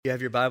You have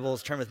your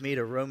Bibles, turn with me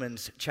to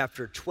Romans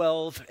chapter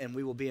 12, and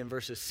we will be in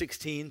verses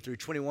 16 through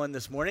 21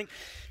 this morning.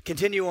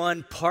 Continue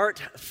on part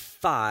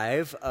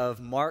 5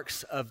 of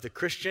Marks of the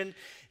Christian,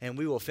 and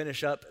we will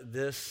finish up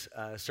this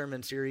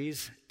sermon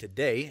series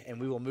today, and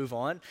we will move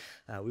on.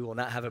 We will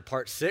not have a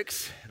part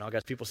 6, and all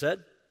God's people said?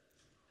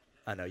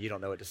 I know, you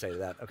don't know what to say to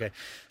that. Okay,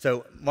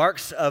 so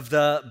Marks of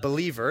the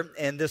Believer,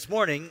 and this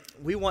morning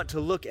we want to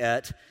look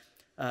at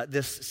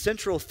this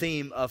central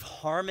theme of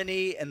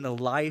harmony in the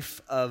life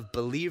of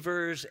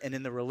believers and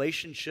in the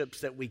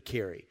relationships that we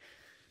carry.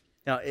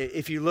 Now,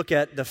 if you look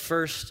at the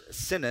first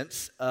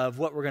sentence of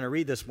what we're going to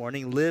read this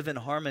morning, live in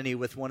harmony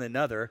with one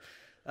another,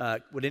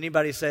 would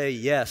anybody say,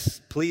 yes,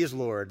 please,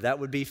 Lord? That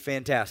would be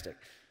fantastic,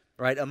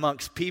 right?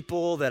 Amongst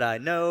people that I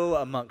know,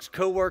 amongst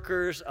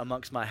coworkers,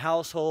 amongst my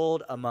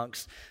household,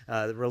 amongst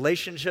the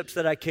relationships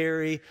that I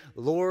carry,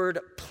 Lord,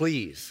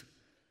 please.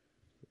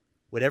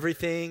 Could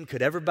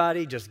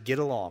everybody just get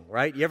along,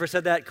 right? You ever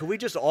said that? Could we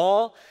just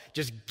all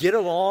just get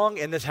along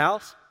in this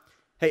house?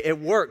 Hey, at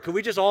work, could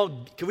we just all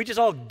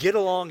get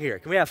along here?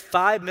 Can we have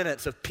 5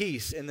 minutes of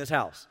peace in this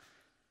house?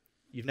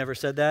 You've never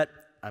said that?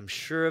 I'm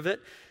sure of it.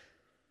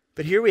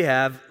 But here we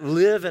have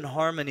live in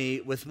harmony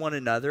with one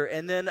another,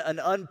 and then an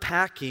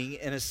unpacking,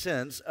 in a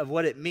sense, of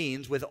what it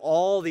means with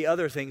all the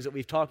other things that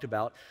we've talked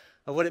about,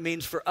 of what it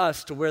means for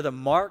us to wear the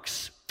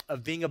marks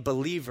of being a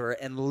believer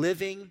and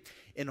living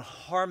in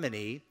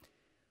harmony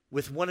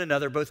with one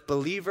another, both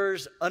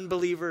believers,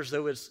 unbelievers,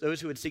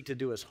 those who would seek to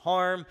do us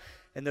harm,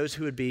 and those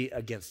who would be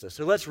against us.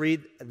 So let's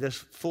read this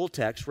full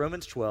text,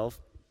 Romans 12,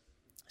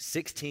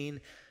 16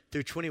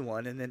 through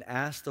 21, and then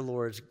ask the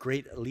Lord's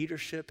great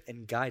leadership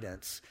and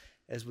guidance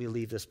as we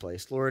leave this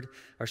place.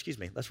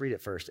 Let's read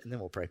it first, and then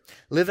we'll pray.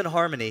 Live in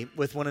harmony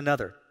with one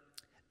another.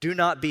 Do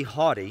not be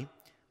haughty,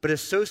 but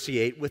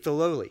associate with the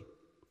lowly.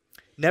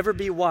 Never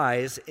be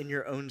wise in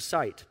your own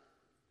sight.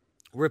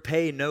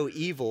 Repay no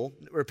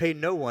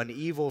one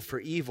evil for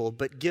evil,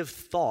 but give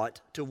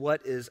thought to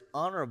what is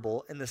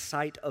honorable in the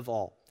sight of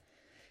all.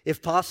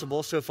 If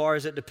possible, so far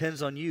as it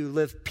depends on you,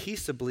 live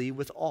peaceably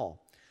with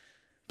all.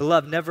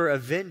 Beloved, never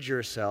avenge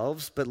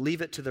yourselves, but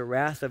leave it to the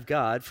wrath of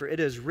God, for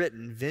it is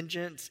written,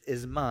 vengeance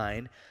is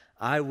mine,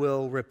 I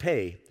will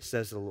repay,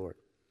 says the Lord.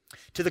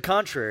 To the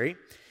contrary,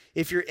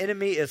 if your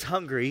enemy is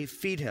hungry,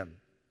 feed him.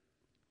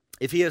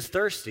 If he is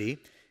thirsty,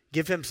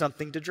 give him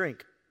something to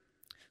drink.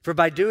 For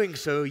by doing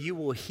so, you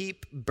will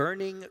heap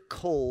burning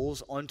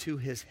coals onto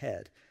his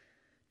head.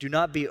 Do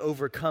not be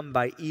overcome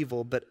by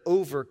evil, but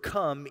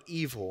overcome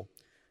evil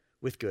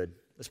with good.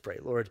 Let's pray.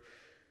 Lord,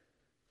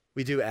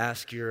 we do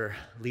ask your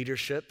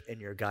leadership and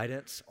your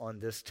guidance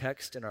on this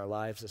text in our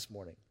lives this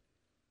morning.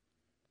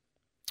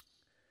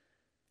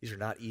 These are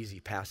not easy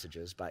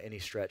passages by any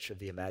stretch of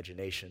the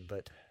imagination,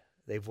 but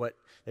they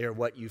are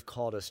what you've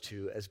called us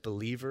to as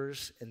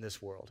believers in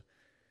this world.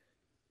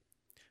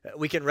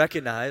 We can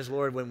recognize,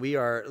 Lord, when we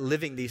are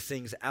living these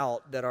things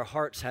out, that our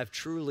hearts have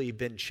truly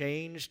been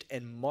changed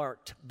and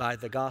marked by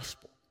the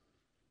gospel.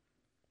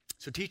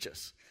 So teach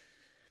us,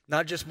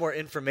 not just more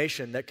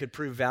information that could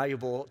prove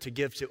valuable to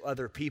give to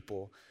other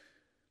people,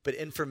 but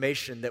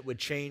information that would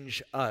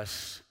change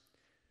us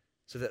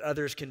so that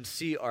others can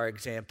see our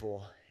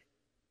example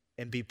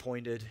and be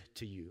pointed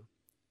to you.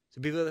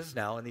 So be with us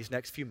now in these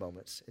next few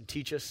moments and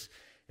teach us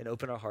and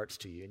open our hearts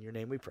to you. In your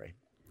name we pray.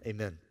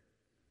 Amen.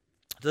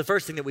 So the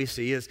first thing that we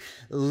see is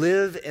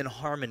live in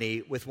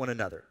harmony with one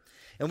another.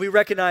 And we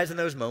recognize in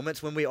those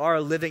moments when we are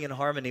living in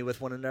harmony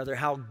with one another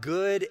how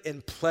good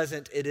and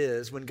pleasant it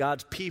is when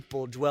God's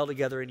people dwell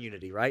together in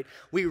unity, right?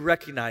 We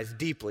recognize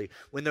deeply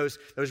when those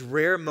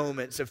rare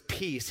moments of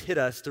peace hit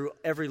us through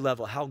every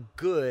level, how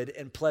good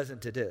and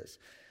pleasant it is.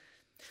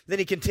 Then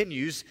he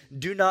continues,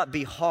 do not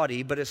be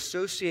haughty, but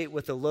associate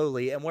with the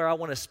lowly. And where I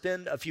want to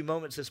spend a few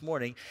moments this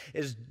morning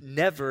is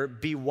never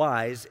be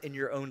wise in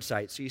your own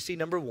sight. So you see,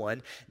 number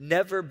one,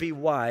 never be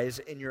wise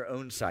in your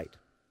own sight.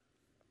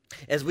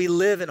 As we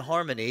live in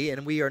harmony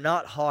and we are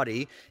not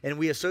haughty and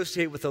we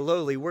associate with the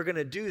lowly, we're going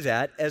to do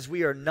that as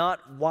we are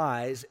not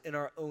wise in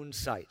our own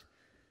sight.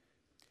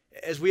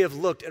 As we have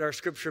looked at our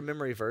scripture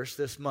memory verse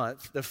this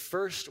month, the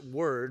first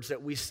words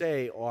that we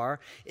say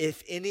are,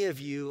 if any of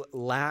you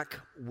lack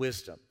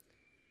wisdom.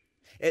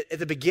 At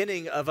the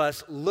beginning of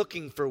us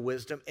looking for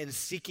wisdom and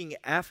seeking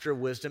after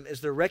wisdom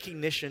is the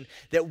recognition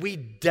that we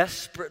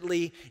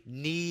desperately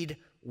need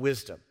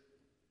wisdom.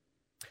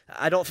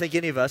 I don't think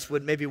any of us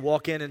would maybe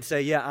walk in and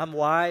say, yeah, I'm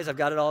wise, I've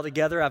got it all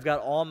together, I've got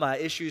all my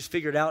issues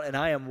figured out, and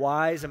I am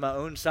wise in my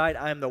own sight.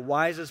 I am the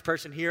wisest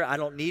person here. I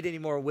don't need any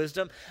more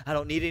wisdom. I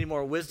don't need any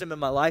more wisdom in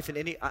my life.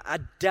 And I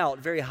doubt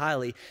very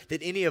highly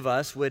that any of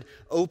us would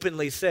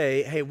openly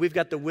say, hey, we've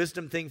got the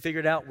wisdom thing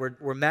figured out.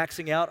 We're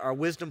maxing out our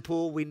wisdom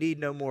pool. We need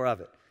no more of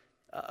it.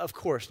 Of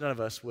course, none of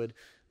us would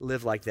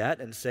live like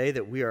that and say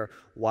that we are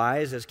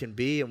wise as can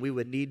be and we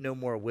would need no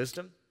more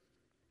wisdom.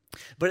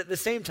 But at the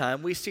same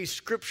time, we see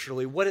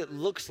scripturally what it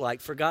looks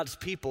like for God's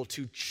people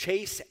to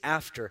chase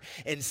after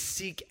and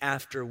seek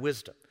after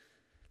wisdom.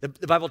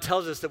 The Bible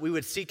tells us that we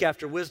would seek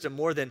after wisdom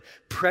more than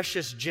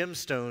precious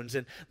gemstones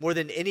and more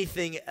than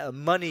anything,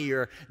 money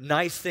or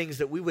nice things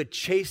that we would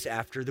chase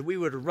after, that we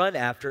would run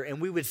after, and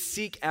we would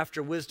seek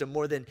after wisdom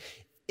more than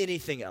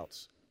anything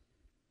else.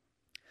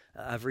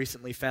 I've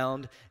recently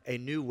found a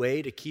new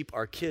way to keep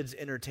our kids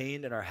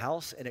entertained in our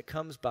house, and it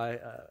comes by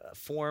a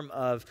form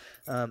of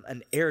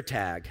an air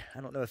tag. I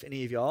don't know if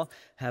any of y'all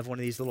have one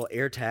of these little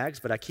air tags,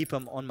 but I keep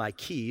them on my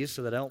keys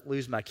so that I don't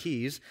lose my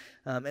keys.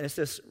 And it's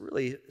this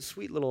really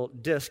sweet little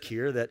disc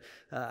here that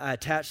I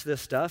attach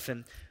this stuff,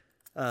 and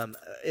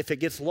if it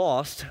gets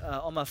lost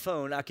on my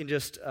phone, I can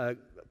just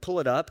pull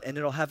it up, and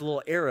it'll have a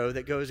little arrow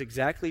that goes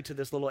exactly to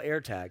this little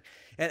air tag.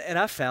 And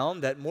I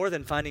found that more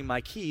than finding my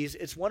keys,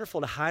 it's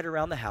wonderful to hide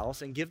around the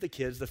house and give the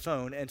kids the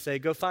phone and say,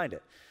 go find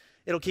it.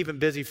 It'll keep them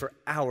busy for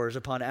hours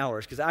upon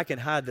hours because I can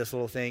hide this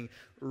little thing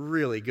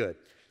really good.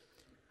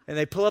 And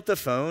they pull up the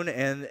phone,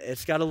 and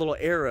it's got a little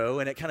arrow,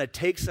 and it kind of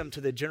takes them to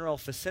the general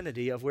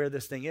vicinity of where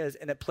this thing is,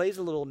 and it plays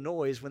a little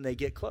noise when they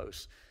get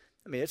close.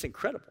 I mean, it's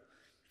incredible.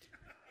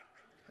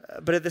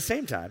 But at the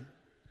same time,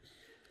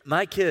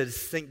 my kids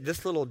think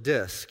this little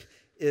disc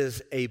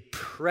is a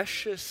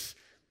precious,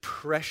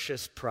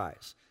 precious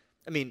prize.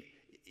 I mean,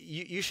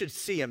 you should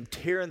see them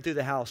tearing through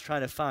the house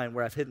trying to find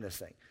where I've hidden this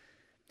thing.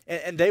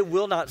 And they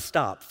will not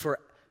stop for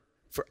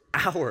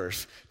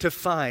hours to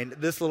find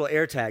this little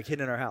air tag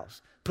hidden in our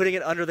house, putting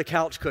it under the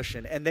couch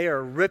cushion, and they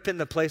are ripping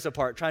the place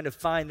apart trying to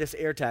find this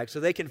air tag so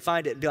they can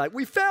find it and be like,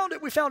 we found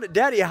it,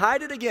 Daddy,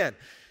 hide it again.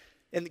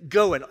 And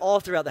going all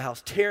throughout the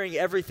house, tearing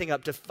everything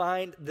up to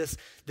find this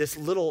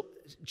little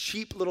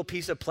cheap little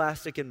piece of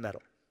plastic and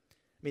metal.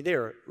 I mean, they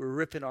are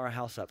ripping our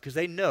house up because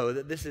they know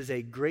that this is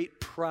a great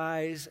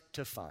prize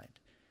to find.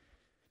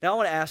 Now, I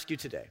want to ask you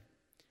today,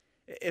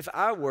 if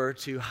I were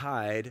to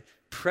hide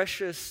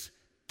precious,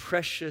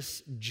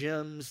 precious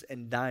gems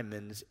and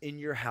diamonds in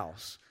your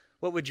house,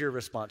 what would your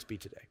response be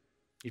today?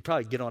 You'd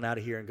probably get on out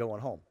of here and go on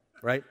home,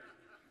 right?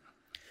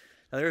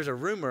 Now, there's a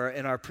rumor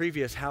in our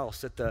previous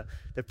house that the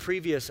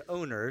previous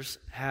owners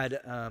had,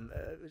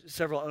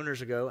 several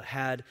owners ago,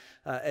 had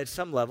at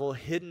some level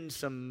hidden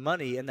some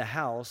money in the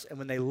house, and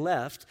when they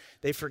left,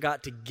 they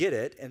forgot to get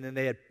it, and then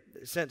they had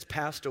since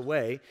passed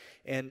away,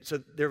 and so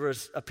there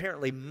was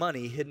apparently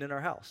money hidden in our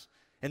house.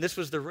 And this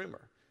was the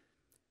rumor.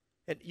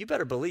 And you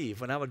better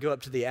believe when I would go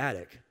up to the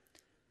attic,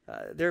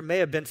 there may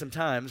have been some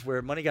times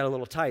where money got a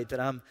little tight that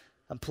I'm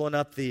pulling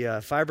up the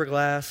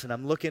fiberglass and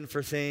I'm looking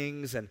for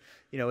things. And,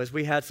 you know, as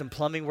we had some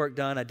plumbing work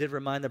done, I did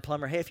remind the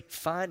plumber, hey, if you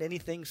find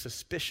anything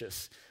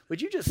suspicious,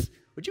 would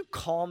you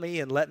call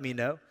me and let me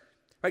know?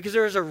 Right? Because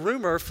there was a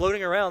rumor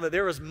floating around that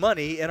there was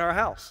money in our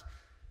house.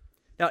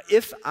 Now,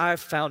 if I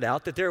found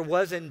out that there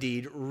was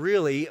indeed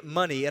really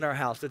money in our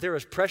house, that there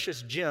was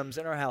precious gems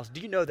in our house, do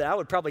you know that I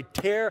would probably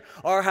tear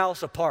our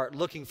house apart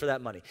looking for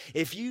that money?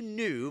 If you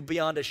knew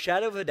beyond a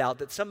shadow of a doubt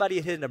that somebody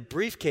had hidden a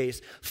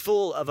briefcase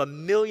full of $1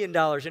 million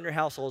in your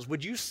households,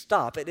 would you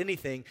stop at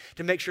anything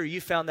to make sure you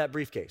found that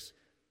briefcase?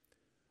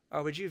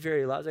 Or would you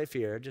very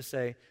laissez-faire just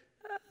say,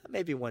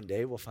 maybe one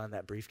day we'll find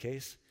that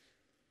briefcase?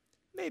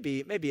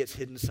 Maybe it's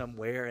hidden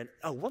somewhere,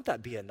 and won't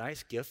that be a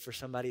nice gift for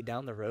somebody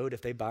down the road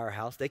if they buy our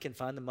house? They can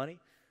find the money.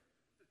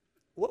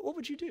 What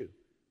would you do?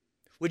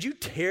 Would you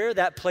tear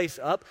that place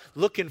up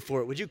looking for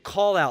it? Would you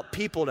call out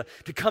people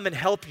to come and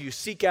help you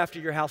seek after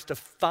your house to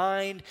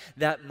find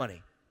that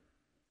money?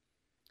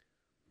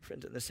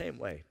 Friends, in the same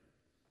way,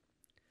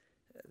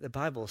 the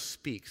Bible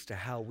speaks to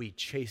how we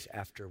chase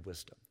after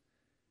wisdom.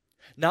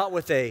 Not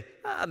with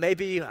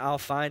maybe I'll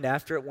find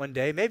after it one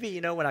day. Maybe,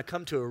 when I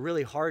come to a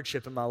really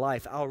hardship in my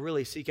life, I'll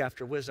really seek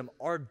after wisdom.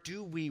 Or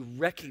do we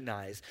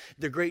recognize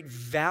the great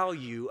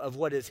value of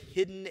what is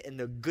hidden in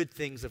the good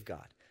things of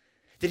God?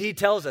 That he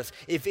tells us,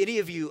 if any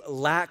of you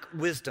lack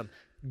wisdom,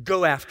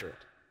 go after it.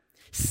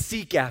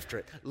 Seek after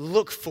it.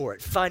 Look for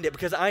it. Find it,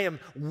 because I am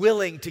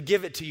willing to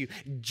give it to you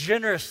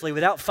generously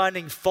without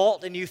finding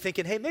fault in you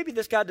thinking, hey, maybe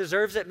this guy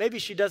deserves it. Maybe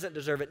she doesn't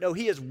deserve it. No,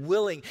 he is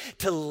willing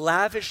to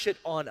lavish it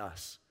on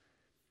us.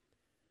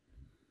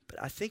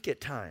 But I think at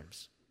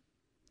times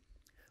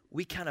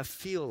we kind of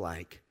feel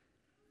like,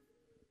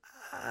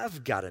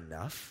 I've got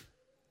enough.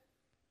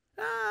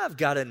 I've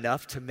got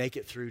enough to make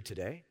it through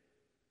today.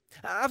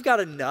 I've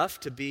got enough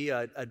to be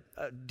a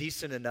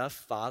decent enough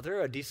father,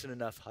 a decent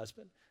enough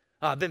husband.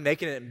 I've been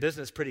making it in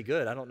business pretty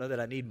good. I don't know that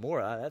I need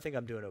more. I think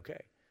I'm doing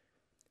okay.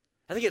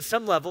 I think at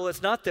some level,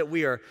 it's not that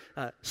we are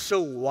so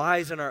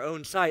wise in our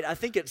own sight. I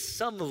think at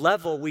some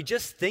level, we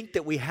just think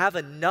that we have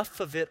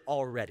enough of it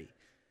already.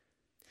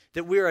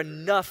 That we're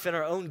enough in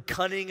our own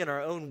cunning and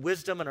our own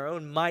wisdom and our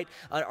own might,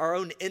 our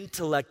own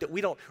intellect, that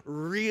we don't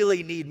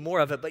really need more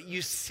of it. But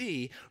you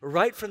see,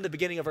 right from the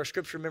beginning of our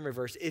scripture memory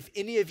verse, if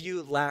any of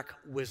you lack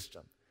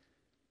wisdom,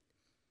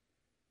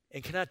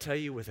 and can I tell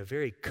you with a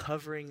very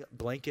covering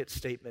blanket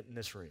statement in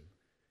this room,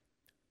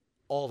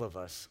 all of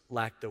us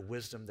lack the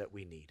wisdom that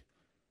we need.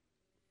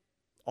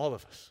 All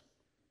of us.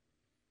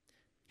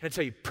 Can I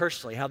tell you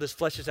personally how this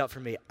fleshes out for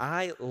me?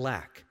 I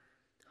lack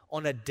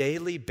on a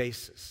daily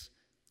basis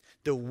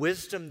the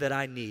wisdom that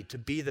I need to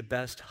be the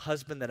best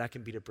husband that I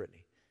can be to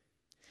Brittany.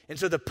 And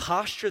so the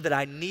posture that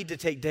I need to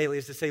take daily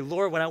is to say,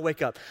 Lord, when I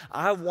wake up,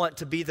 I want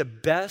to be the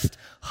best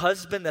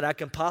husband that I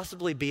can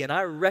possibly be. And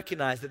I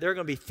recognize that there are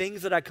going to be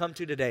things that I come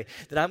to today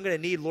that I'm going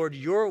to need, Lord,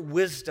 your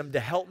wisdom to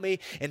help me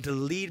and to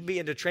lead me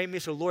and to train me.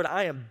 So, Lord,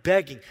 I am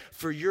begging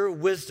for your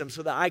wisdom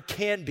so that I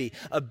can be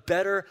a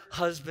better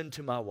husband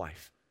to my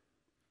wife.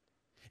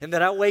 And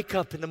that I wake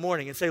up in the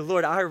morning and say,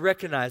 Lord, I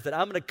recognize that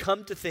I'm going to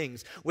come to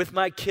things with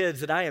my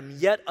kids that I am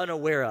yet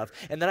unaware of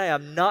and that I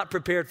am not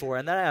prepared for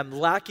and that I am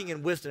lacking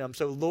in wisdom.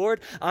 So, Lord,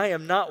 I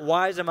am not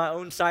wise in my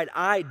own sight.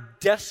 I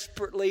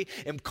desperately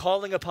am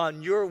calling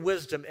upon your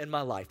wisdom in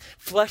my life.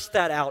 Flesh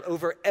that out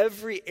over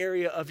every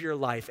area of your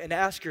life and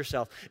ask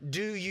yourself,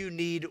 do you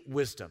need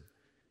wisdom?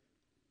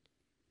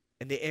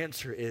 And the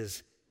answer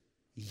is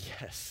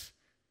yes,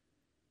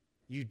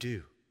 you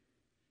do.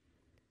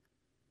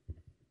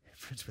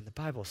 Friends, when the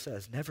Bible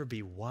says, never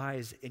be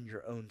wise in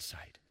your own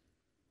sight,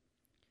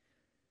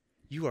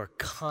 you are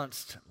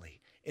constantly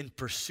in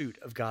pursuit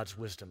of God's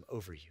wisdom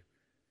over you.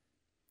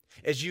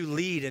 As you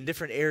lead in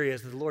different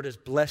areas that the Lord has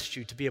blessed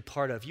you to be a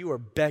part of, you are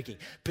begging,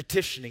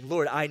 petitioning,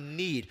 Lord, I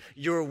need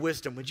your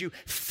wisdom. Would you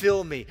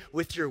fill me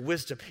with your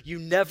wisdom? You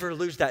never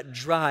lose that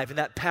drive and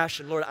that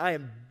passion. Lord, I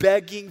am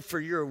begging for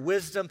your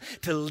wisdom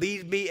to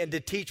lead me and to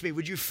teach me.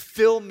 Would you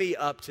fill me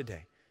up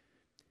today?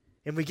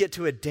 And we get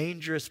to a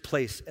dangerous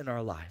place in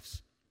our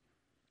lives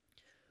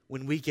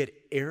when we get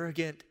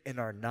arrogant in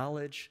our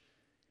knowledge,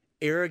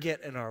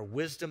 arrogant in our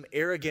wisdom,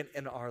 arrogant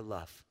in our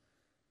love.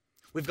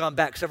 We've gone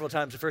back several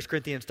times to 1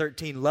 Corinthians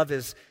 13. Love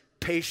is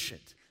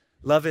patient.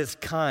 Love is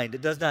kind.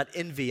 It does not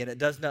envy and it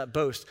does not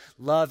boast.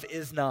 Love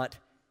is not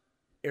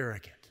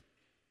arrogant.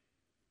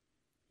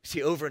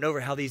 See over and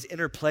over how these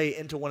interplay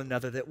into one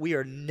another, that we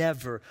are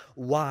never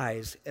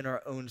wise in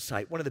our own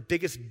sight. One of the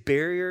biggest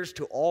barriers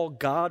to all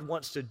God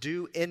wants to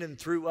do in and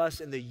through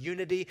us and the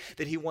unity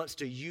that he wants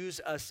to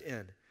use us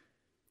in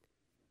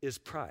is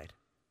pride.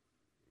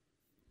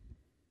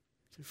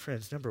 So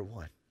friends, number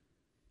one,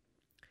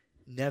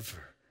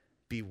 never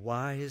be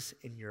wise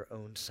in your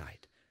own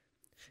sight.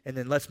 And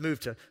then let's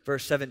move to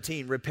verse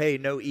 17. Repay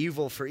no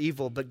evil for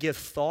evil, but give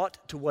thought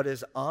to what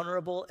is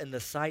honorable in the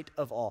sight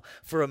of all.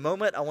 For a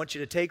moment, I want you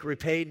to take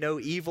repay no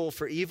evil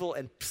for evil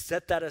and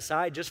set that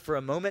aside just for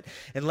a moment.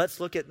 And let's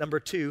look at number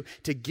two,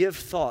 to give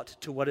thought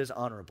to what is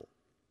honorable.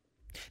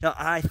 Now,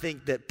 I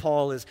think that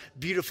Paul is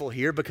beautiful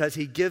here because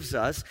he gives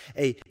us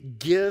a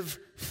give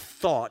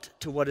thought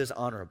to what is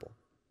honorable.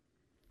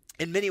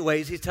 In many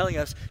ways, he's telling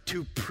us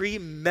to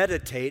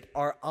premeditate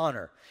our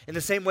honor. In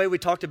the same way we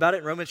talked about it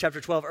in Romans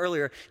chapter 12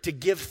 earlier, to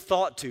give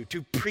thought to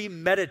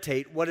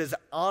premeditate what is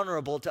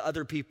honorable to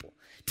other people,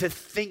 to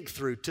think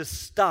through, to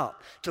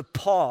stop, to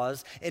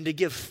pause, and to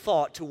give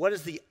thought to what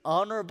is the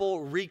honorable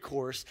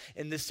recourse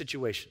in this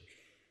situation.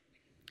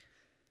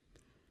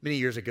 Many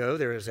years ago,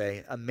 there was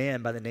a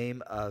man by the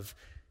name of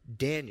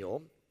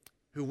Daniel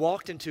who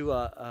walked into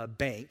a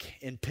bank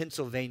in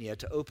Pennsylvania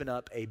to open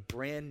up a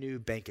brand new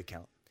bank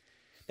account.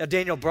 Now,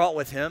 Daniel brought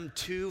with him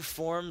 2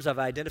 forms of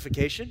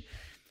identification,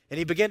 and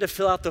he began to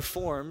fill out the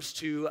forms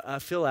to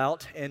fill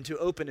out and to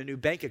open a new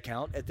bank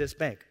account at this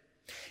bank.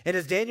 And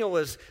as Daniel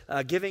was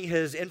giving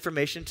his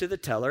information to the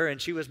teller, and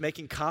she was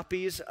making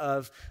copies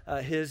of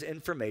his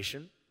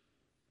information,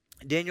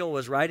 Daniel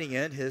was writing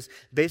in his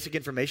basic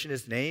information,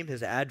 his name,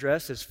 his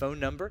address, his phone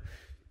number,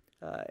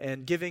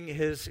 and giving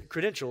his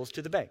credentials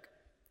to the bank.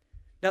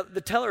 Now,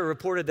 the teller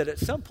reported that at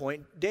some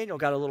point, Daniel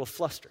got a little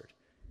flustered.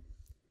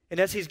 And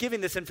as he's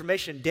giving this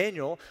information,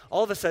 Daniel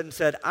all of a sudden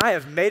said, I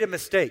have made a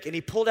mistake. And he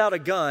pulled out a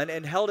gun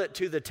and held it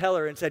to the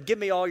teller and said, give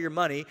me all your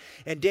money.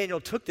 And Daniel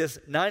took this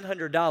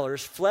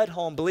 $900, fled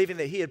home, believing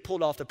that he had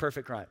pulled off the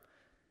perfect crime.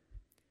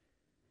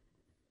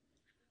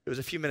 It was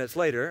a few minutes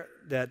later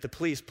that the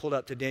police pulled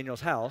up to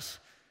Daniel's house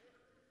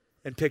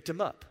and picked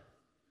him up.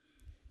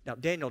 Now,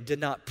 Daniel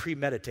did not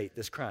premeditate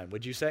this crime,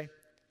 would you say?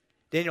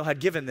 Daniel had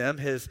given them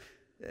his,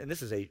 and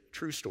this is a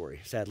true story,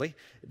 sadly.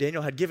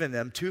 Daniel had given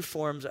them 2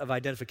 forms of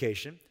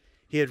identification.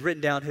 He had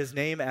written down his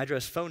name,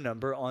 address, phone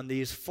number on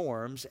these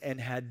forms and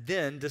had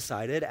then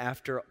decided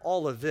after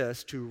all of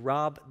this to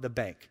rob the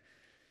bank.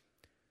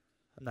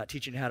 I'm not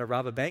teaching you how to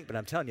rob a bank, but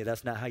I'm telling you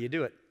that's not how you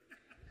do it.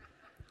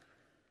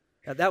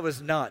 Now, that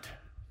was not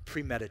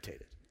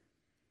premeditated.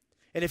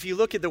 And if you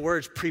look at the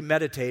words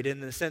premeditated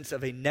in the sense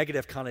of a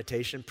negative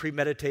connotation,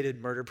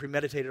 premeditated murder,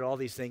 premeditated all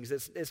these things,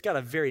 it's got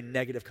a very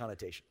negative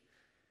connotation.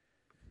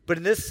 But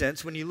in this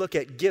sense, when you look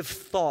at give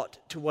thought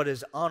to what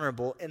is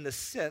honorable, in the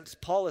sense,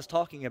 Paul is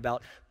talking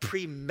about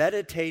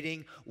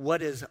premeditating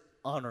what is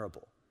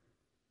honorable.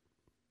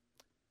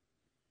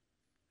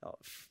 Now,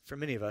 for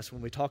many of us,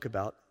 when we talk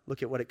about,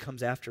 look at what it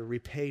comes after,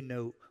 repay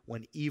no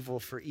one evil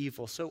for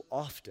evil, so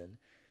often,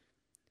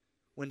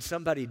 when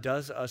somebody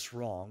does us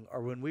wrong,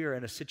 or when we are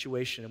in a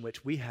situation in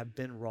which we have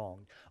been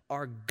wronged,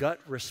 our gut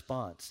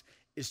response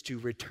is to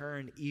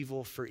return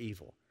evil for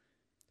evil.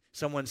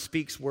 Someone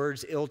speaks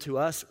words ill to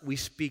us, we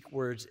speak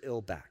words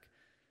ill back.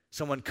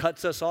 Someone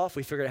cuts us off,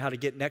 we figure out how to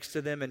get next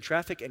to them in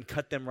traffic and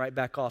cut them right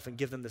back off and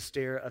give them the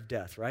stare of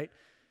death, right?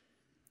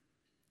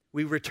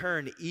 We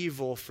return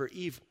evil for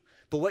evil.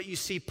 But what you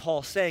see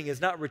Paul saying is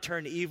not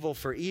return evil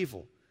for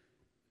evil,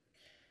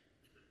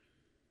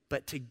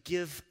 but to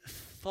give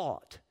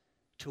thought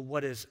to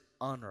what is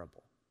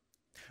honorable.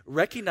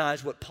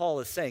 Recognize what Paul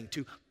is saying,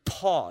 to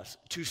pause,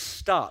 to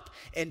stop,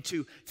 and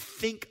to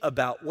think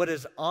about what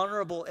is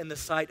honorable in the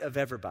sight of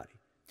everybody.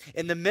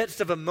 In the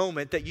midst of a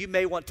moment that you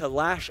may want to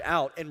lash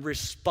out and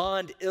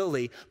respond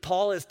illy,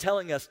 Paul is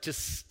telling us to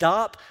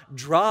stop,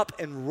 drop,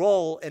 and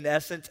roll, in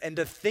essence, and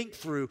to think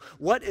through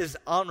what is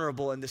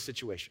honorable in this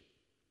situation.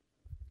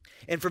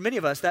 And for many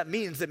of us, that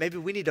means that maybe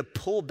we need to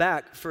pull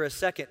back for a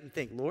second and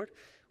think, Lord,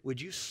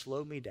 would you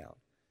slow me down?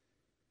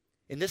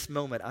 In this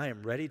moment, I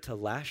am ready to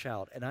lash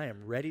out, and I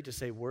am ready to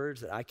say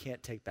words that I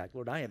can't take back.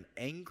 Lord, I am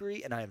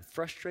angry and I am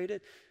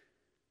frustrated,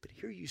 but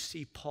here you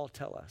see Paul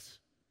tell us,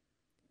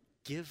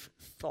 give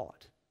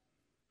thought.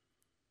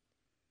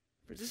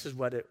 This is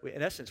what,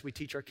 in essence, we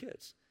teach our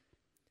kids.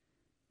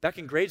 Back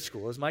in grade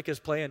school, as Micah's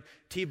playing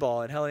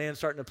t-ball and Helen Ann's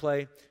starting to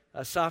play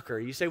soccer,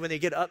 you say when they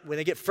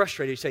get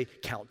frustrated, you say,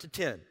 count to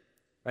 10,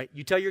 right?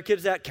 You tell your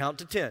kids that, count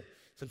to 10.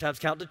 Sometimes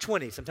count to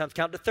 20, sometimes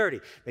count to 30.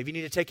 Maybe you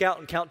need to take out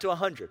and count to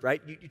 100, right?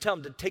 You tell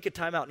them to take a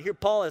time out. And here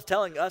Paul is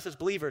telling us as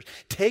believers,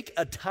 take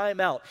a time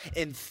out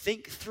and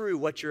think through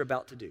what you're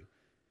about to do.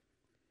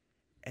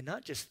 And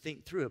not just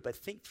think through it, but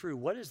think through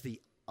what is the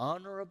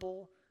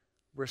honorable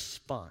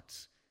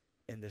response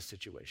in this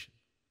situation.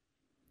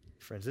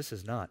 Friends, this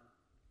is not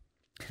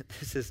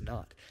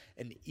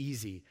an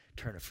easy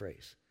turn of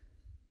phrase.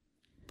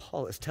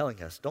 Paul is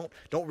telling us,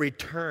 don't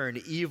return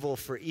evil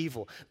for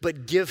evil,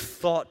 but give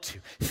thought to,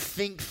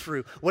 think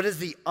through, what is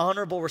the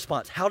honorable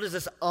response? How does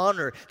this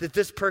honor that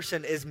this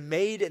person is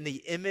made in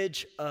the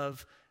image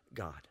of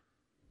God?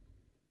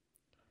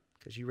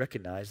 Because you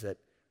recognize that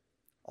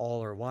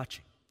all are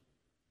watching.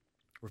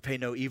 Repay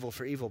no evil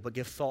for evil, but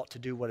give thought to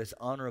do what is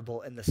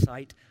honorable in the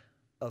sight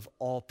of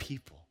all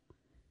people.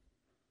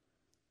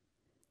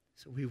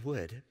 So we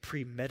would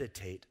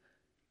premeditate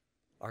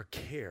our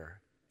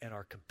care and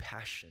our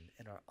compassion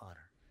and our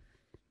honor.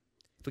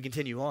 If we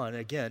continue on,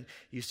 again,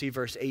 you see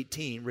verse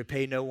 18,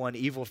 repay no one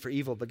evil for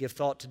evil, but give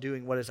thought to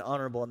doing what is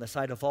honorable in the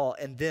sight of all.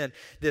 And then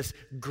this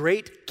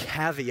great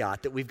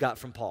caveat that we've got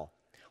from Paul.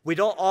 We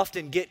don't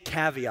often get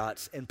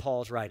caveats in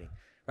Paul's writing,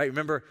 right?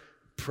 Remember,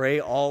 pray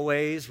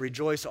always,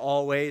 rejoice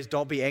always,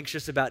 don't be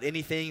anxious about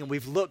anything. And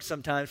we've looked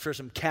sometimes for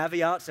some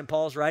caveats in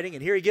Paul's writing,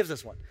 and here he gives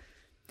us one.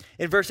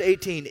 In verse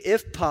 18,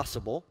 if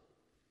possible,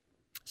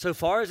 so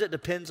far as it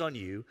depends on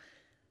you,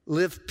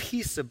 live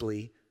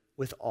peaceably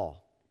with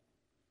all.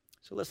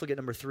 So let's look at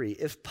number 3.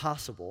 If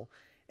possible,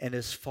 and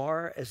as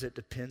far as it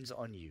depends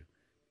on you.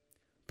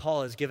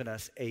 Paul has given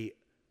us a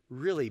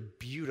really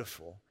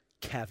beautiful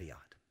caveat.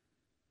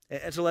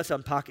 And so let's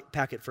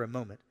unpack it for a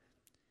moment.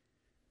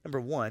 Number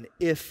 1,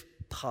 if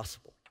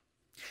possible.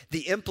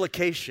 The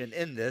implication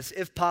in this,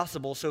 if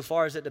possible, so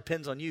far as it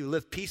depends on you,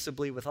 live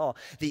peaceably with all.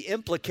 The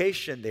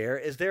implication there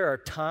is there are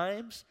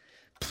times,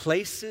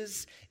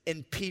 places,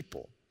 and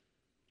people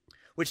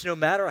which no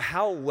matter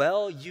how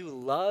well you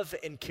love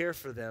and care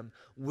for them,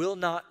 will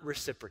not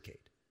reciprocate.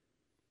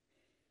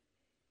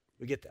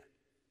 We get that.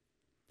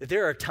 That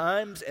there are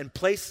times and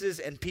places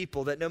and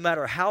people that no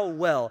matter how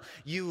well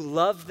you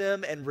love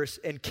them and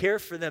care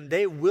for them,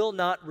 they will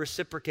not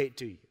reciprocate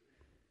to you.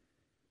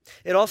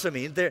 It also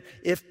means that,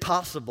 if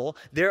possible,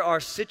 there are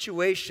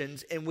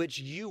situations in which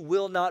you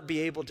will not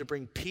be able to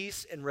bring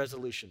peace and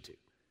resolution to.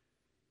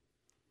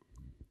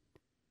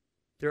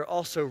 There are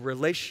also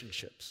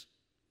relationships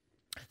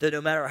that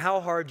no matter how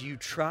hard you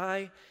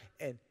try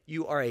and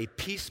you are a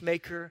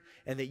peacemaker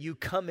and that you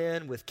come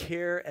in with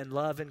care and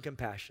love and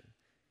compassion,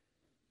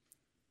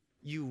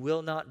 you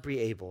will not be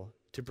able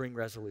to bring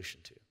resolution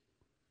to.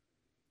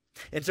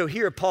 And so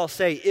here Paul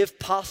say, if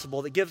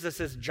possible, that gives us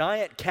this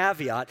giant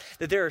caveat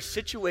that there are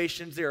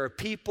situations, there are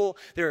people,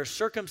 there are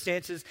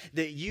circumstances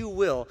that you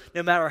will,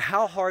 no matter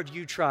how hard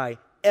you try,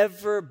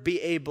 ever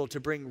be able to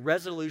bring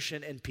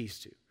resolution and peace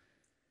to.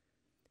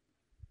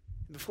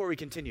 Before we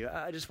continue,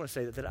 I just want to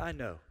say that I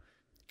know,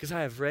 because I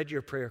have read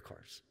your prayer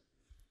cards,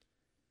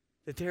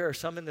 that there are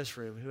some in this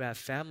room who have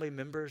family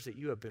members that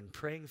you have been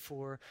praying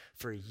for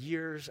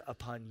years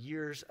upon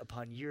years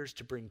upon years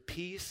to bring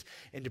peace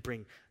and to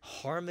bring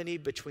harmony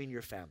between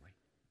your family.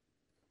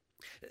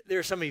 There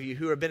are some of you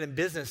who have been in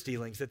business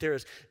dealings, that there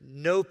is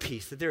no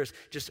peace, that there is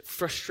just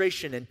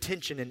frustration and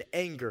tension and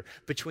anger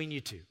between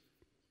you two.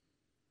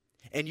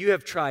 And you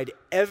have tried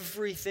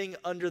everything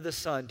under the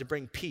sun to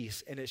bring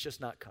peace, and it's just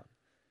not come.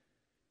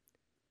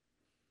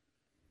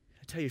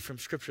 I tell you from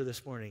Scripture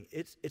this morning,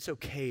 it's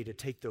okay to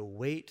take the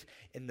weight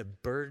and the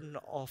burden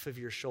off of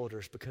your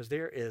shoulders, because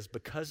there is,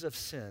 because of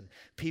sin,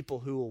 people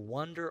who will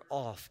wander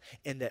off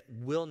and that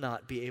will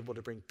not be able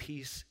to bring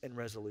peace and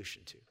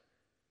resolution to.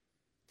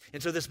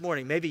 And so this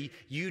morning, maybe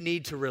you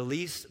need to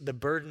release the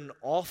burden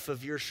off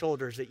of your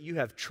shoulders that you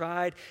have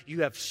tried,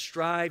 you have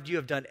strived, you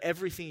have done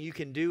everything you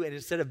can do, and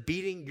instead of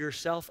beating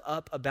yourself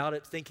up about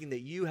it, thinking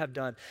that you have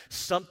done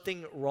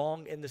something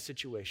wrong in the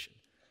situation.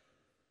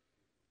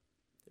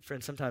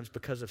 Friends, sometimes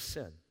because of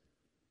sin,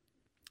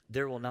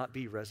 there will not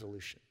be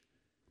resolution.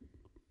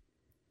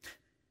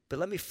 But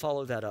let me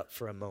follow that up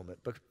for a moment.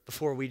 But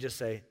before we just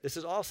say, this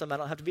is awesome, I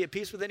don't have to be at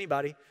peace with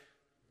anybody.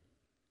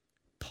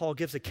 Paul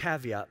gives a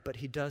caveat, but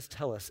he does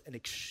tell us an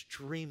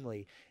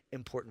extremely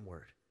important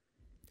word.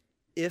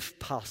 If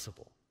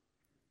possible,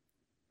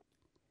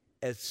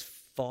 as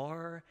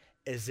far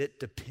as it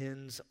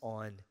depends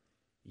on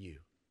you.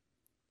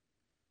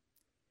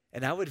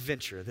 And I would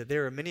venture that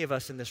there are many of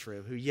us in this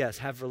room who, yes,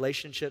 have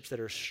relationships that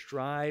are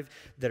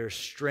that are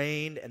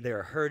strained, and they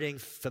are hurting,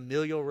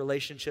 familial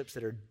relationships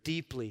that are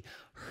deeply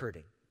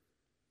hurting.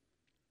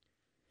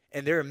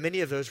 And there are many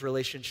of those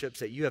relationships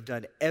that you have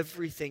done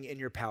everything in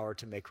your power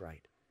to make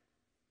right.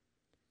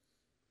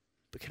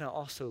 But can I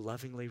also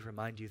lovingly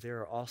remind you, there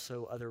are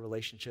also other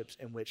relationships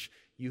in which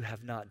you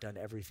have not done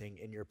everything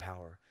in your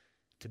power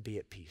to be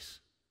at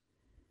peace.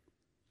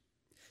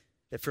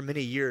 That for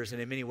many years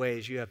and in many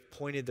ways you have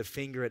pointed the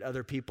finger at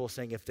other people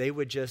saying, if they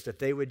would just, if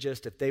they would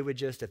just, if they would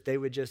just, if they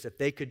would just, if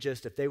they could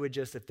just, if they would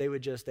just, if they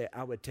would just,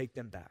 I would take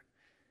them back.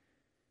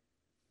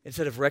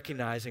 Instead of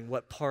recognizing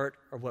what part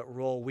or what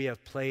role we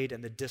have played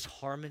in the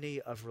disharmony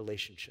of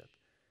relationship.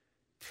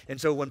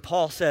 And so when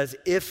Paul says,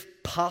 if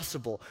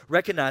possible,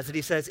 recognize that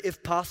he says,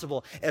 if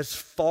possible, as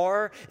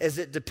far as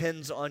it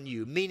depends on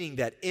you, meaning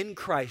that in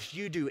Christ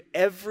you do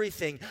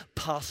everything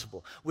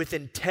possible with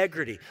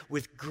integrity,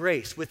 with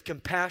grace, with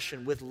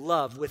compassion, with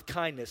love, with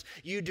kindness.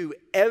 You do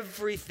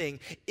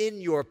everything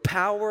in your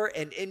power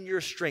and in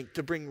your strength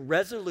to bring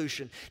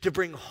resolution, to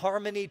bring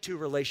harmony to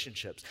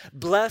relationships.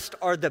 Blessed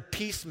are the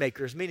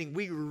peacemakers, meaning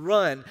we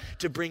run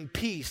to bring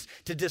peace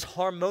to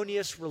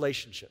disharmonious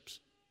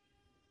relationships.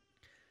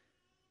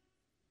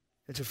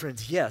 And so,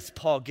 friends, yes,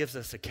 Paul gives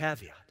us a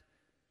caveat.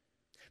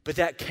 But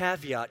that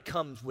caveat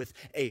comes with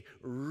a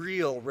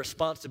real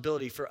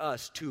responsibility for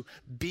us to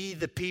be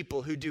the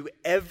people who do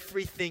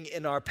everything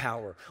in our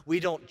power. We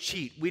don't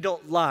cheat. We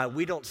don't lie.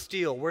 We don't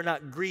steal. We're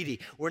not greedy.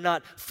 We're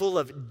not full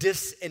of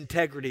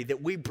disintegrity,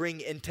 that we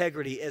bring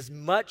integrity as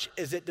much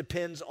as it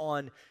depends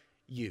on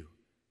you.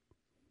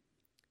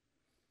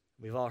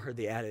 We've all heard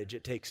the adage,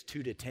 it takes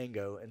two to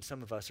tango, and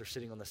some of us are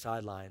sitting on the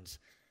sidelines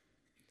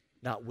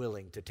not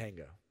willing to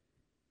tango.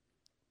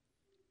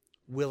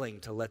 Willing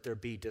to let there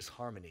be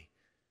disharmony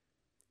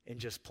and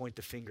just point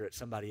the finger at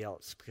somebody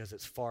else, because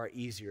it's far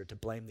easier to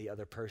blame the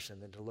other person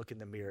than to look in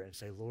the mirror and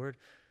say, Lord,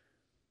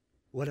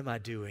 what am I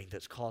doing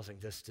that's causing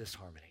this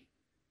disharmony?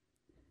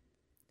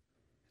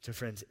 So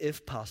friends,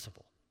 if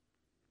possible,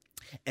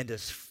 and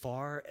as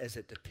far as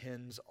it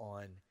depends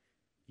on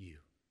you,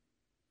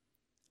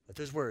 let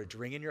those words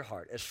ring in your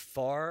heart. As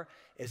far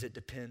as it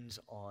depends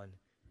on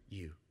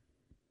you,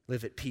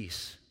 live at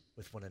peace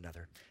with one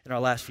another. In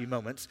our last few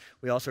moments,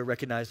 we also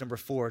recognize, number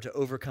 4, to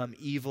overcome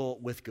evil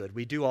with good.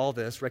 We do all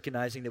this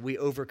recognizing that we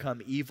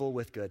overcome evil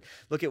with good.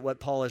 Look at what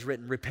Paul has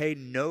written. Repay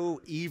no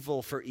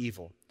evil for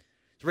evil.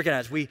 So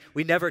recognize we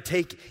never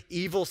take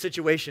evil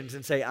situations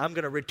and say, I'm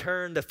going to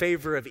return the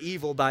favor of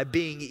evil by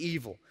being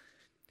evil.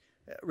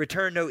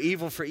 Return no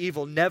evil for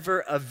evil.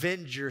 Never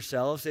avenge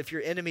yourselves. If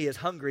your enemy is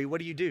hungry,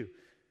 what do?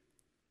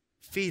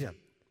 Feed him.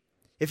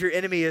 If your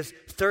enemy is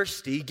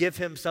thirsty, give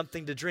him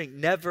something to drink.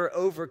 Never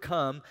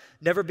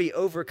be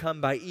overcome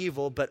by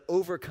evil, but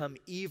overcome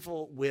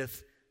evil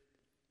with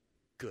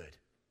good.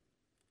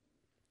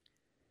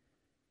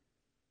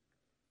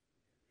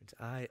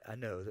 I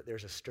know that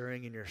there's a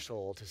stirring in your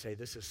soul to say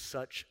this is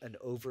such an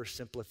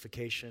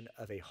oversimplification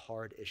of a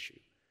hard issue.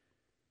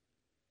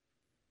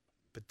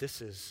 But this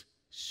is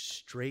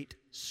straight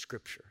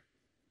Scripture.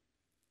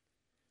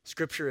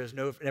 Scripture is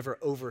never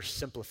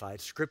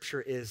oversimplified.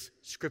 Scripture is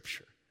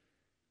Scripture.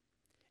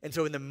 And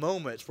so in the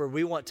moments where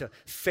we want to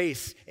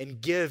face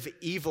and give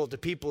evil to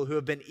people who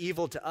have been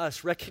evil to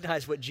us,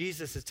 recognize what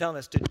Jesus is telling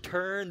us, to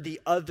turn the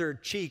other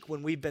cheek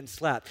when we've been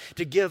slapped,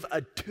 to give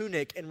a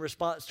tunic in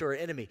response to our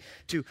enemy,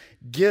 to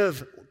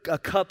give a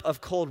cup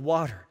of cold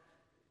water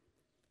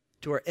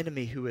to our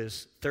enemy who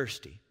is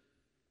thirsty.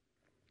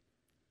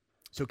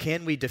 So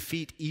can we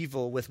defeat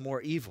evil with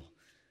more evil?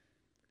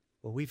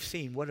 Well, we've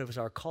seen what is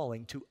our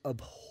calling: to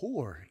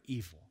abhor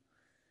evil.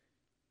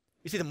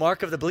 You see, the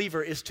mark of the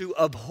believer is to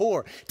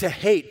abhor, to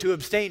hate, to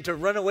abstain, to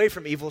run away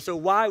from evil. So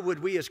why would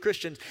we as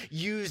Christians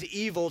use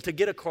evil to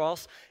get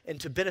across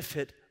and to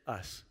benefit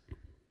us?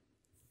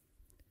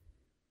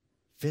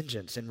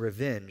 Vengeance and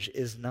revenge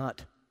is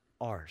not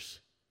ours.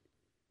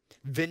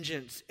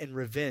 Vengeance and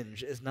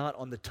revenge is not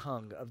on the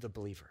tongue of the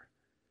believer.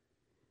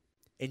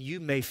 And you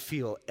may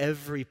feel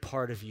every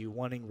part of you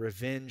wanting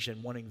revenge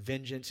and wanting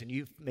vengeance, and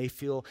you may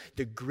feel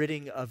the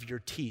gritting of your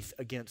teeth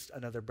against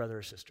another brother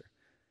or sister.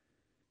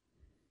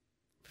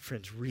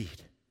 Friends,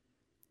 read,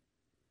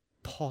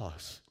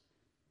 pause,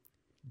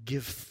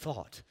 give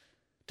thought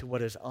to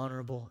what is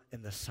honorable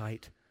in the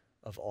sight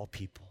of all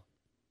people.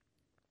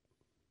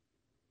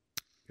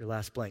 Your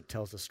last blank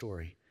tells the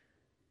story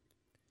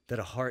that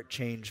a heart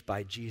changed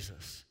by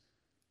Jesus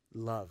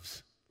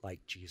loves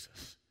like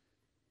Jesus.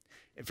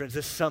 And friends,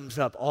 this sums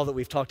up all that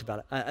we've talked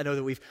about. I know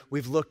that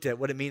we've looked at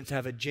what it means to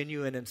have a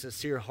genuine and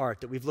sincere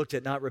heart, that we've looked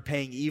at not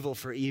repaying evil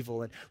for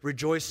evil and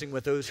rejoicing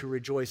with those who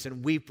rejoice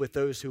and weep with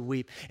those who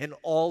weep. And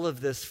all of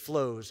this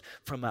flows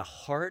from a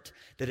heart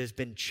that has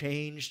been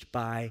changed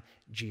by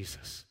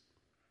Jesus.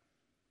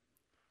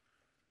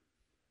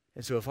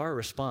 And so if our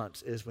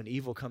response is when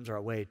evil comes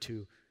our way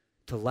to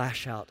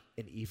lash out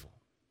in evil,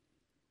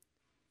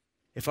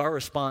 if our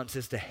response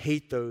is to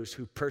hate those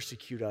who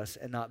persecute us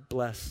and not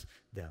bless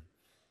them,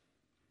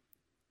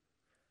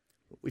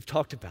 we've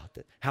talked about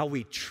that. How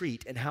we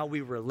treat and how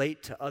we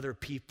relate to other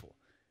people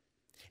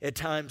at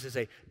times is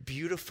a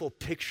beautiful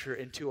picture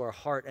into our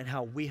heart and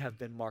how we have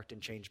been marked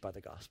and changed by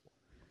the gospel.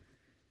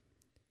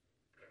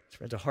 So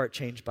friends, a heart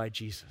changed by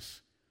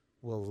Jesus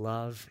will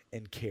love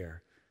and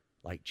care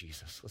like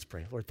Jesus. Let's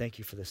pray. Lord, thank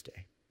you for this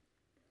day.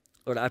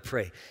 Lord, I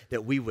pray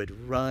that we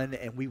would run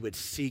and we would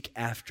seek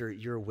after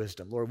your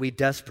wisdom. Lord, we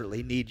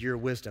desperately need your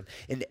wisdom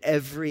in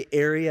every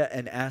area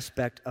and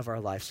aspect of our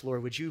lives.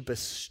 Lord, would you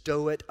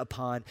bestow it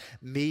upon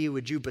me?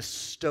 Would you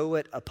bestow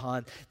it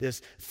upon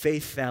this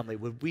faith family?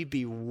 Would we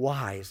be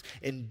wise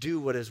and do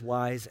what is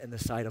wise in the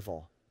sight of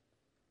all?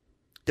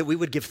 That we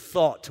would give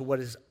thought to what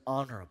is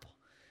honorable.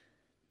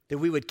 That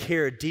we would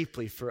care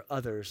deeply for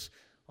others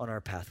on our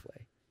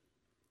pathway.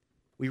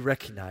 We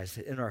recognize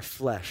that in our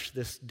flesh,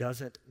 this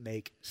doesn't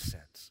make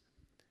sense.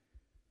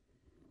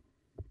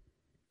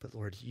 But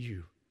Lord,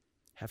 you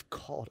have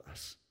called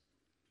us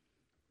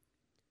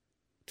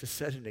to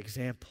set an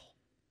example.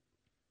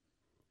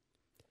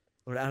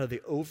 Lord, out of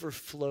the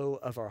overflow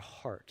of our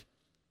heart,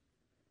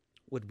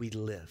 would we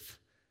live?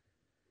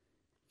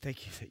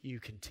 Thank you that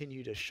you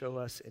continue to show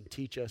us and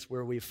teach us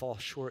where we fall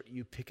short.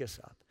 You pick us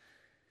up.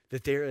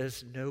 That there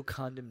is no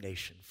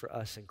condemnation for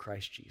us in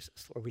Christ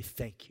Jesus. Lord, we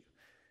thank you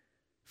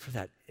for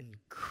that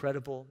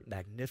incredible,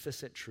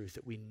 magnificent truth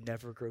that we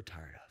never grow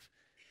tired of.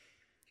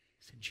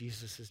 It's in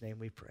Jesus' name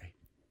we pray.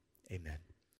 Amen.